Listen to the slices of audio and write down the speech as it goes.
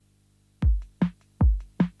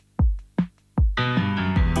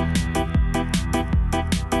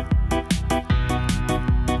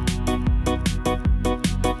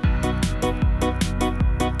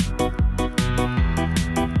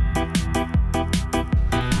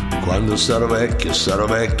Quando sarò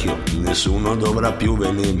vecchio, nessuno dovrà più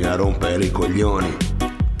venirmi a rompere i coglioni.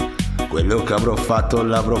 Quello che avrò fatto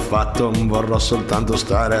l'avrò fatto, vorrò soltanto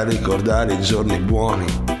stare a ricordare i giorni buoni.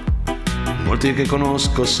 Molti che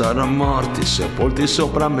conosco saranno morti, sepolti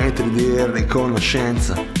sopra metri di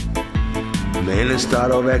riconoscenza. Me ne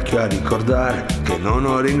starò vecchio a ricordare che non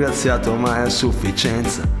ho ringraziato mai a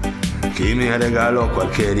sufficienza chi mi regalò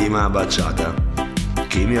qualche rima baciata,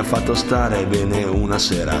 chi mi ha fatto stare bene una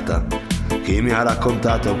serata, chi mi ha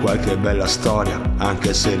raccontato qualche bella storia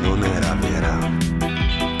anche se non era vera.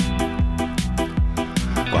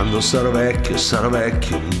 Quando sarò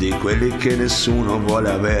vecchio di quelli che nessuno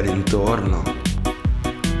vuole avere intorno,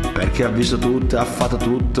 perché ha visto tutto, ha fatto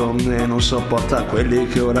tutto e non sopporta quelli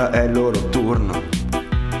che ora è il loro turno.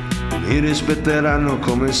 Mi rispetteranno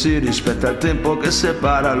come si rispetta il tempo che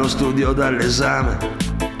separa lo studio dall'esame.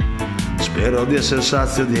 Spero di essere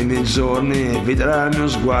sazio dei miei giorni, eviterà il mio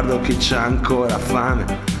sguardo chi c'ha ancora fame.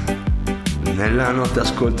 Nella notte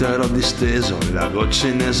ascolterò disteso la goccia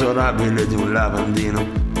inesorabile di un lavandino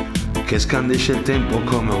che scandisce il tempo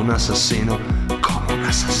come un assassino, come un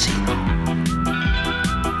assassino.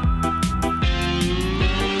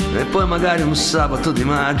 E poi magari un sabato di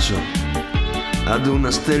maggio ad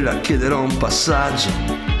una stella chiederò un passaggio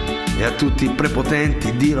e a tutti i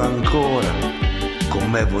prepotenti dirò ancora: con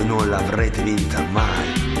me voi non l'avrete vinta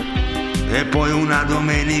mai. E poi una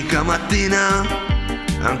domenica mattina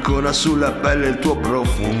ancora sulla pelle il tuo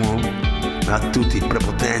profumo, a tutti i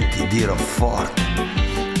prepotenti dirò forte: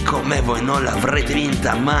 con me voi non l'avrete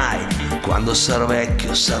vinta mai. Quando sarò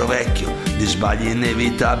vecchio, di sbagli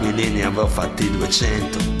inevitabili ne avrò fatti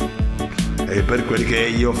 200. E per quel che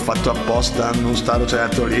io ho fatto apposta non starò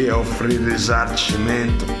certo lì a offrire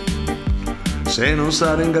risarcimento. Se non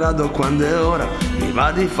sarò in grado quando è ora, mi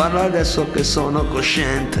va di farlo adesso che sono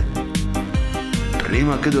cosciente.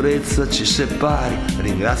 Prima che durezza ci separi,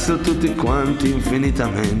 ringrazio tutti quanti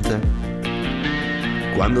infinitamente.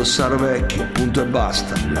 Quando sarò vecchio, punto e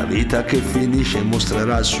basta, la vita che finisce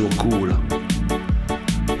mostrerà il suo culo.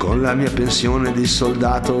 Con la mia pensione di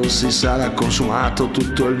soldato si sarà consumato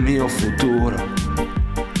tutto il mio futuro.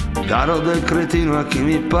 Darò del cretino a chi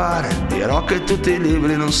mi pare, dirò che tutti i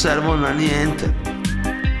libri non servono a niente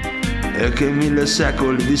e che 1000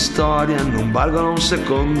 secoli di storia non valgono un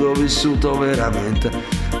secondo vissuto veramente.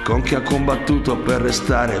 Con chi ha combattuto per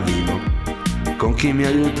restare vivo, con chi mi ha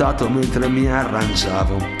aiutato mentre mi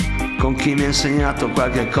arrangiavo, con chi mi ha insegnato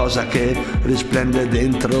qualche cosa che risplende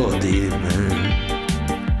dentro di me.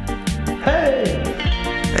 Hey!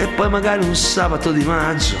 E poi magari un sabato di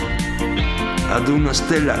maggio ad una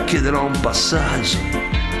stella chiederò un passaggio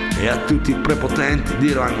e a tutti i prepotenti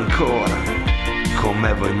dirò ancora: con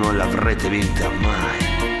me voi non l'avrete vinta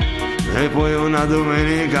mai. E poi una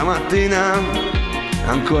domenica mattina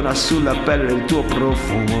ancora sulla pelle il tuo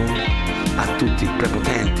profumo, a tutti i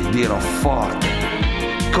prepotenti dirò forte: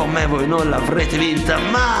 con me voi non l'avrete vinta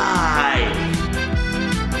mai.